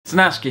So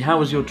Natsuki, how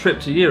was your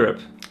trip to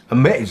Europe?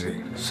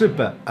 Amazing.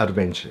 Super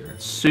adventure.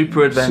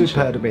 Super adventure.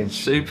 Super adventure.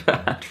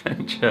 Super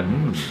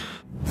adventure.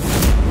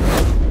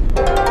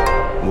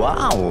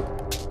 Wow.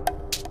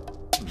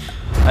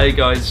 Hey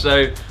guys,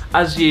 so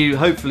as you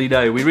hopefully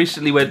know, we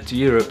recently went to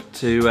Europe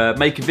to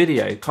make a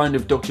video, kind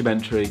of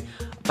documentary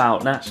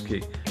about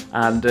Natsuki,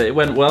 and it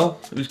went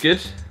well. It was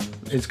good.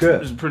 It's good.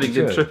 It was a pretty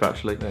good trip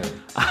actually. Yeah.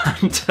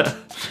 And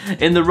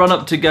in the run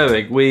up to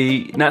going,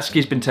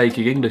 Natsuki's been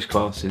taking English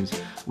classes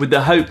with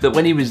the hope that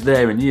when he was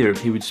there in Europe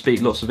he would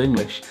speak lots of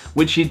English,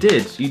 which he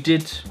did. You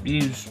did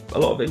use a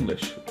lot of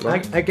English,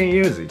 right? I can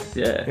use it.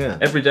 Yeah.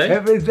 Every day?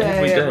 Every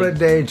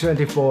day,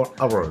 24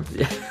 hours.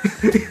 Yeah.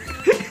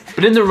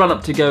 But in the run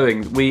up to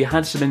going, we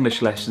had some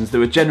English lessons that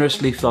were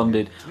generously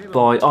funded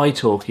by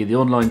italki, the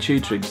online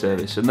tutoring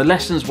service, and the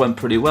lessons went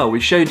pretty well. We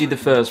showed you the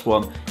first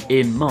one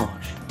in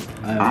March.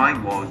 I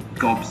was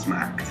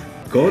gobsmacked.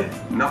 God?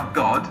 Not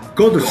God.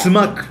 God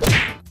smack.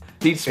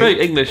 He spoke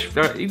English,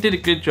 he did a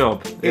good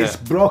job. It's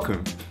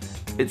broken.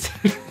 It's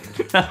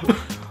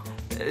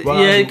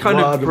yeah, kind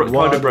of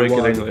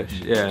broken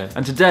English. Yeah.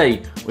 And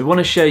today we want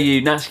to show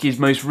you Natsuki's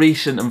most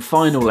recent and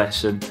final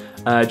lesson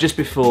just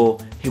before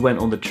he went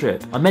on the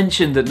trip. I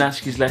mentioned that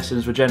Natsuki's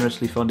lessons were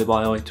generously funded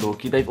by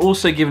italki. They've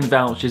also given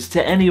vouchers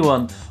to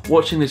anyone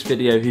watching this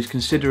video who's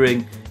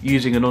considering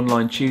using an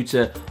online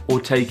tutor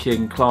or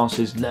taking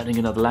classes learning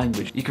another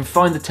language. You can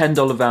find the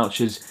 $10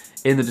 vouchers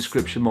in the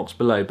description box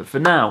below. But for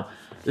now,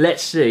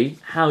 let's see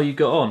how you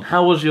got on.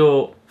 How was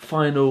your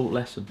final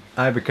lesson?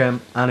 I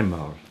became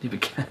animal. You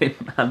became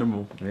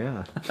animal.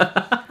 Yeah.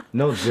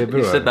 No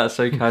zebra. You said that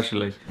so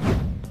casually.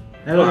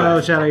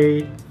 Hello,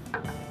 Charlie.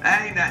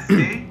 Hey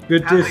Natsuki.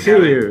 Good to see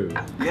you.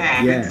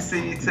 Yeah, good to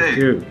see you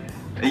too.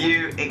 Are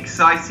you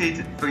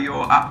excited for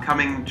your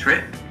upcoming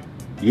trip?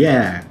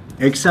 Yeah,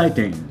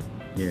 exciting.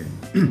 Yeah.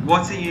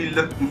 What are you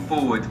looking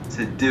forward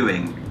to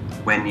doing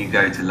when you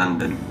go to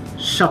London?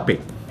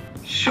 Shopping.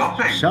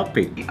 Shopping?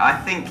 Shopping. I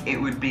think it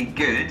would be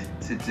good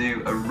to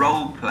do a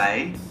role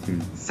play.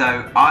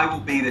 So I will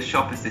be the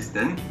shop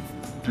assistant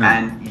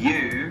and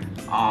you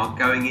are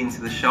going into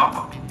the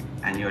shop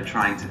and you're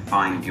trying to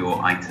find your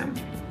item.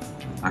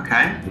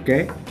 Okay?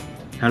 Okay.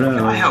 Hello.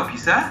 Can I help you,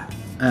 sir?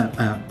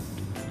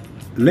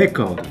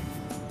 Record.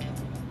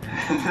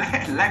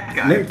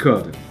 Lego.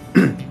 Record.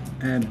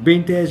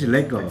 Vintage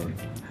record.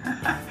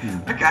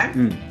 Okay.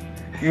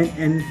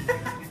 And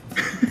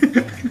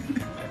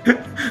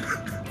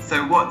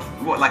So what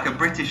like a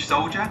British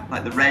soldier?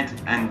 Like the red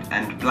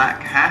and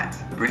black hat?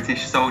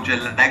 British soldier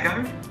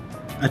Lego?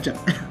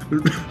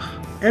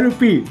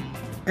 LP.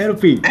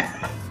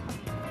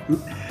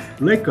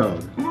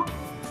 Record.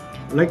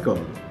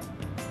 Record.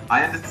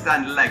 I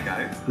understand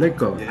Lego.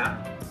 Record. Yeah.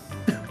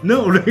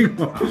 No,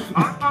 Lego.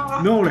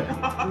 No,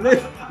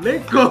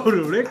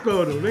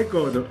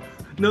 record.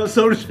 No,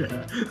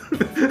 soldier.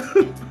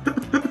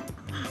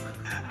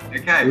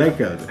 Okay.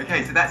 Record.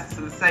 Okay, so that's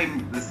the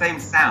same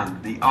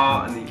sound, the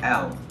R and the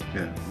L.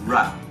 Yeah.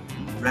 Record.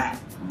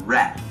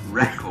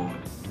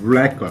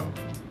 Record.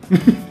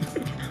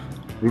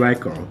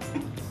 Record.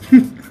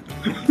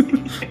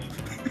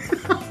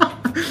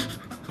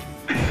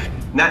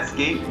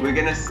 Natsuki, we're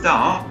gonna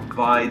start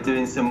by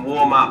doing some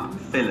warm-up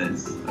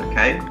fillers,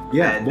 okay?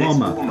 Yeah, and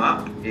warm-up. This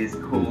warm-up is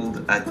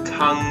called a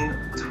tongue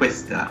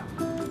twister.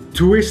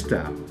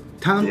 Twister.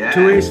 Tongue Yeah.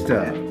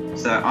 twister.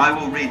 So I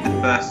will read the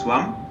first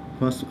one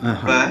First,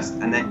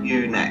 and then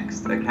you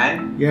next, okay?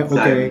 Yeah, So,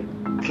 okay.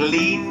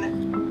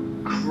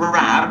 clean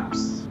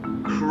crabs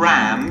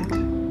crammed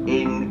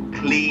in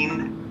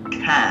clean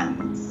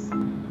cans.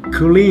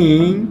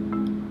 Clean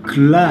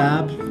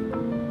club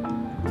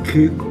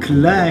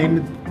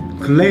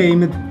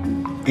claimed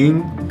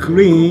in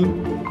clean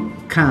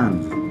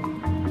cans.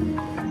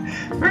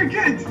 Very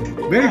good.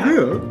 Very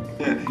good.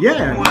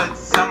 Yeah.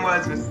 Some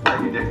words were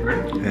slightly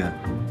different. Yeah.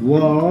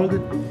 World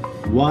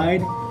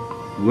Wide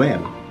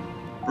Web.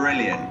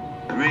 Brilliant.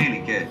 Really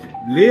good.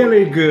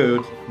 Really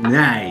good.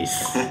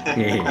 Nice.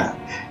 Yeah.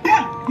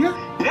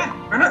 Yeah.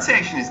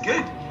 Pronunciation is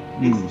good.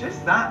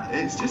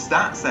 It's just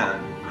that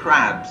sound.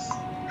 Crabs.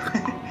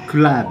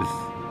 Clubs.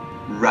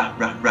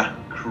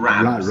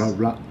 Crabs.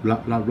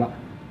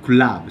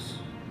 Clubs.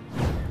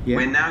 Yeah.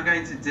 We're now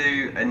going to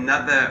do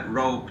another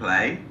role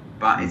play,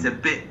 but it's a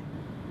bit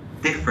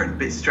different, a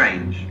bit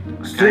strange.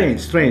 Okay?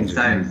 Strange.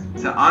 So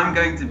I'm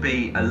going to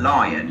be a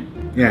lion.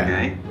 Yeah.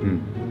 Okay.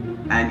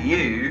 And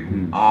you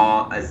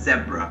are a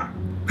zebra.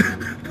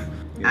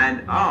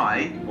 And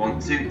I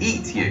want to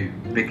eat you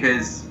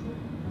because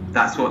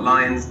that's what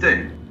lions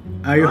do.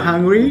 Are you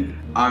hungry?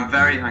 I'm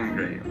very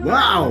hungry.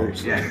 Wow.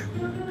 Yeah.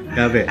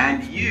 Love it.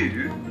 And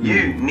you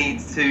need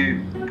to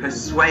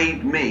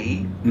persuade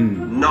me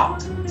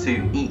not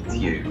to eat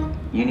you.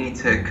 You need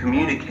to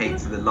communicate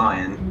to the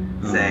lion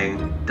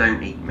saying,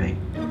 don't eat me.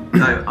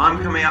 So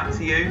I'm coming up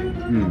to you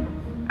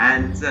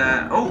and,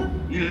 oh,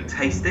 you look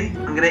tasty.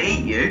 I'm going to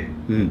eat you.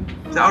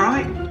 Is that all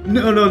right?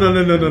 No.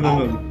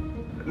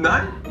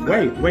 No?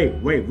 Wait.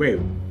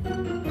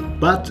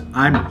 But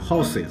I'm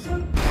horses.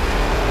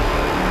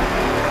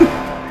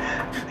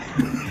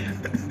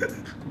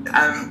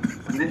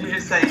 Did you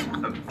just say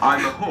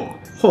I'm a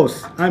horse?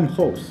 Horse. I'm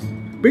horse.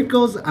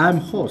 Because I'm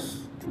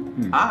horse.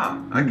 Ah,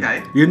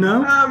 okay. You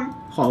know?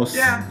 Horse.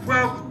 Yeah,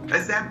 well,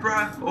 a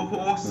zebra or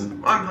horse.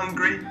 I'm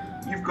hungry.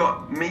 You've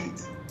got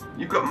meat.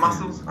 You've got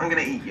muscles. I'm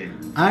gonna eat you.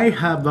 I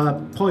have a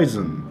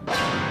poison.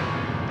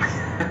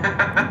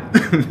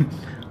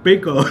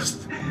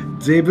 Because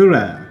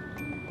zebra,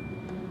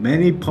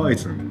 many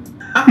poison.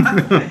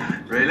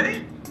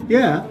 Really?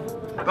 Yeah.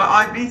 But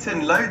I've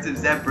eaten loads of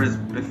zebras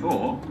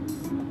before,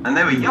 and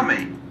they were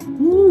yummy.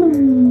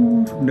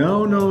 Ooh.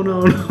 No.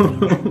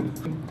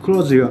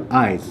 Close your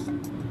eyes.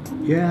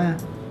 Yeah.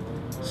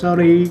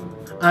 Sorry.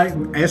 I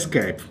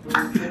escaped.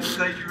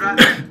 So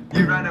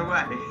you ran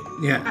away.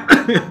 Yeah.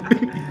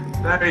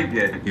 Very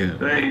good. Yeah.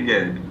 Very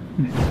good.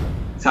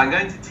 So I'm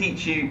going to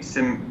teach you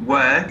some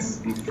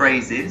words and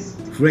phrases.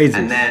 Phrases.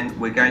 And then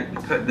we're going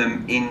to put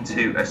them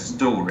into a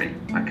story,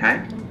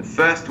 okay? The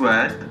first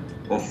word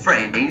or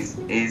phrase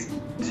is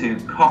to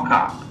cock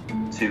up.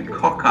 To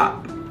cock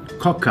up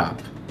Cock up.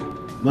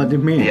 What do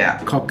you mean? Yeah.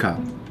 Cock up.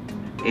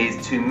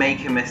 is to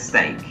make a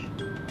mistake.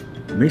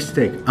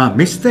 Mistake.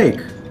 Mistake.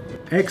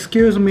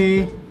 Excuse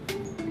me.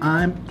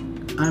 I'm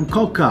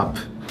cock up.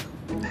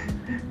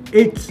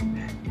 It's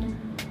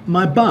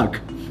my bag.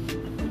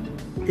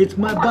 It's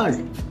my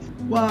bag.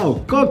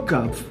 Wow, cock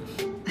up.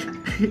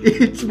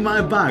 It's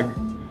my bag.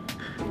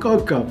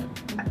 Cock up.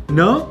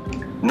 No?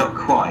 Not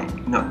quite.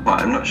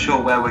 I'm not sure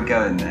where we're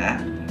going there.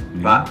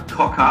 But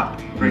cock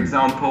up, for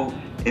example,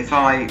 if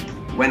I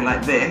went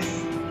like this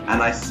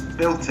and I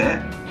spilt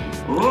it,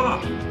 whoa,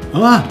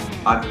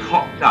 I've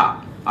cocked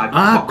up.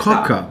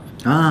 Cock up.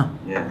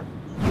 Yeah.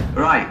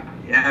 Right.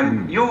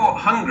 You're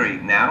hungry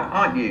now,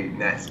 aren't you,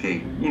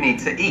 Natsuki? You need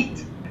to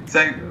eat.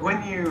 So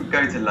when you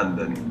go to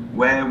London,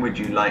 where would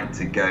you like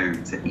to go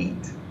to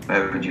eat?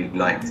 Where would you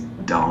like to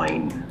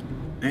dine?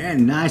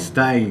 Nice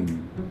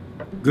dining.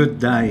 Good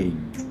dining.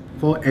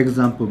 For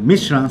example,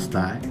 Michelin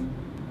star.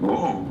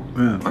 Whoa.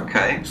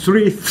 Okay.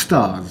 3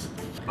 stars.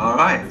 All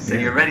right. So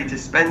you're ready to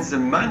spend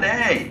some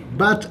money.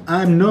 But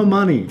I'm no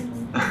money.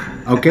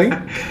 Okay?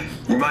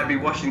 You might be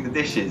washing the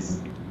dishes.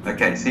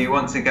 Okay, so you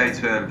want to go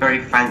to a very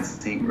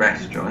fancy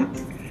restaurant.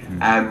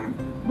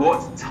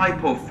 What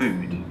type of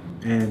food?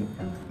 And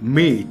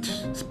meat,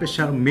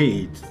 special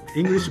meat.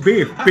 English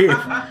beef.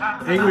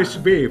 English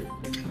beef.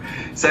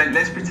 So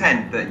let's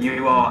pretend that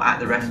you are at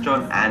the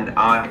restaurant and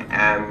I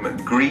am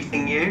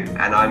greeting you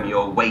and I'm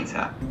your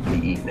waiter for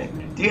the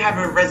evening. Do you have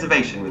a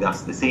reservation with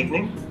us this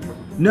evening?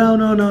 No.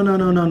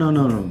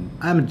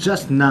 I'm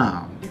just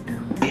now.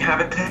 We have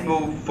a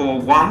table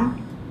for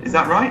one, is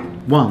that right?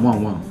 One.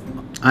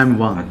 I'm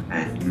one.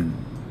 Okay.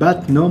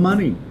 But no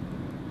money.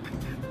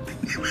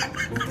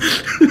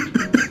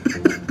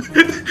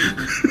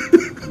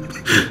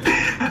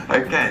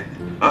 Okay.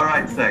 All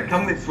right, sir.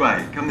 Come this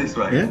way.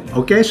 Yeah?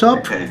 Okay, shop.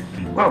 Okay.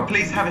 Well,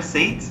 please have a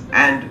seat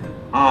and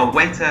our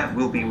waiter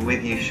will be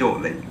with you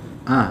shortly.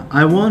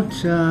 I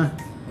want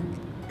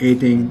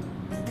eating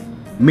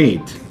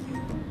meat.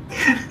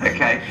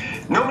 Okay.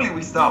 Normally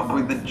we start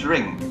with the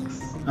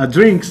drinks.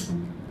 Drinks.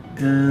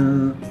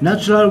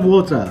 Natural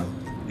water.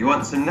 You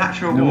want some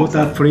natural The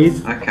water,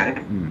 please. Okay.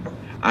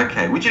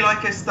 Okay. Would you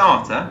like a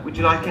starter? Would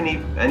you like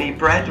any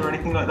bread or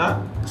anything like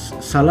that?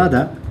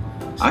 Salada.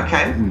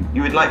 Okay.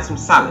 You would like some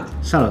salad?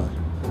 Salad.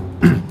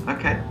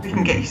 Okay. We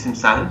can get you some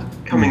salad.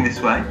 Coming this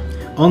way.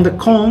 On the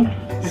corn.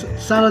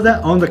 Salad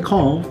on the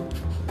corn.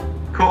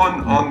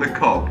 Corn on the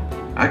cob.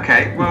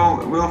 Okay.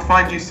 We'll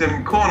find you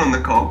some corn on the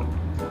cob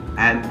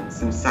and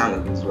some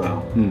salad as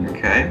well.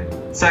 Okay.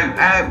 So,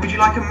 would you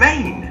like a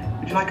main?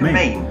 Would you like a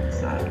main,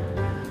 sir?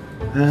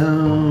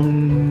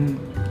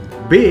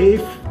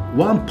 Beef.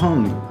 1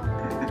 pound.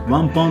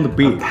 1 pound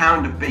beef. A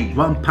pound of beef.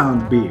 1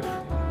 pound beef.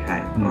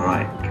 Okay. All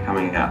right.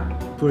 Coming up.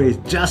 Please,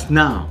 just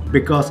now,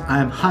 because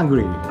I'm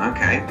hungry.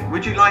 Okay.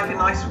 Would you like a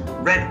nice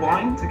red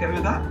wine to go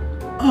with that?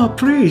 Oh,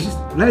 please,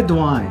 red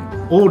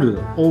wine. Older.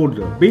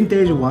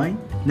 Vintage wine.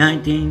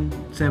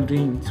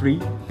 1973.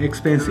 Here we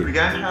Expensive.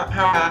 go.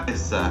 How about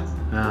this, sir?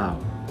 Oh,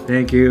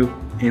 thank you.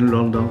 In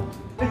London.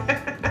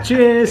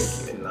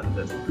 Cheers. In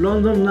London.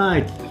 London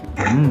night.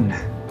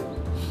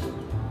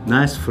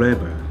 Nice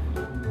flavor.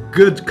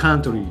 Good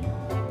country.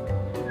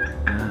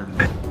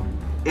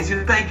 Is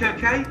your steak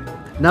okay?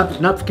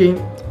 Napkin.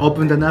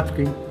 Open the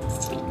napkin.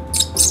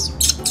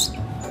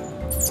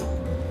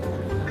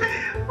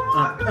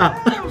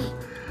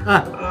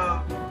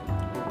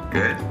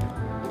 Good.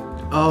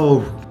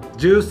 Oh,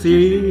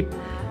 juicy.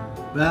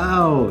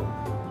 Wow.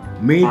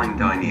 Fine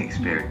dining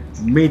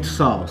experience. Meat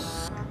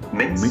sauce.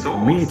 Mint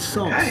sauce. Meat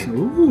sauce. Okay.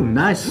 Ooh,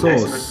 nice You know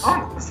some sauce.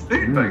 advanced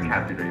food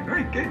vocabulary.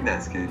 Very good,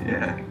 Natsuki.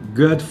 Yeah.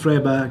 Good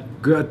flavor,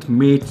 good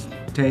meat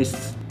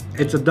taste.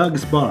 It's a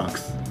dog's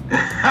box.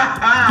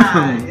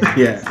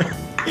 Yes.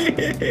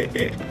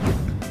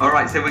 Yeah. All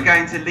right, so we're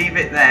going to leave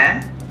it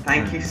there.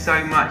 Thank you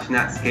so much,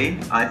 Natsuki.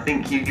 I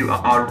think you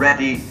are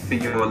ready for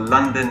your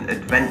London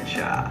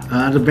adventure.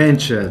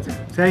 Adventure.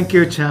 Thank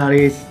you,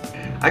 Charlie.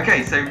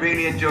 Okay, so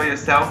really enjoy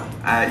yourself.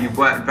 You've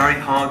worked very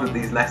hard with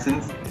these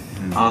lessons.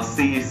 I'll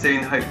see you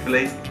soon,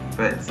 hopefully, for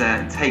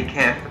But take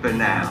care for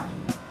now.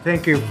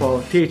 Thank you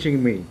for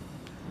teaching me.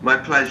 My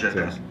pleasure.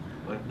 Yes.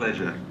 My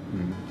pleasure.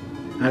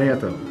 ありが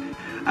とう。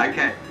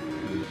 Okay.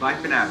 Bye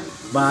for now.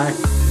 Bye.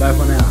 Bye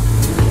for now.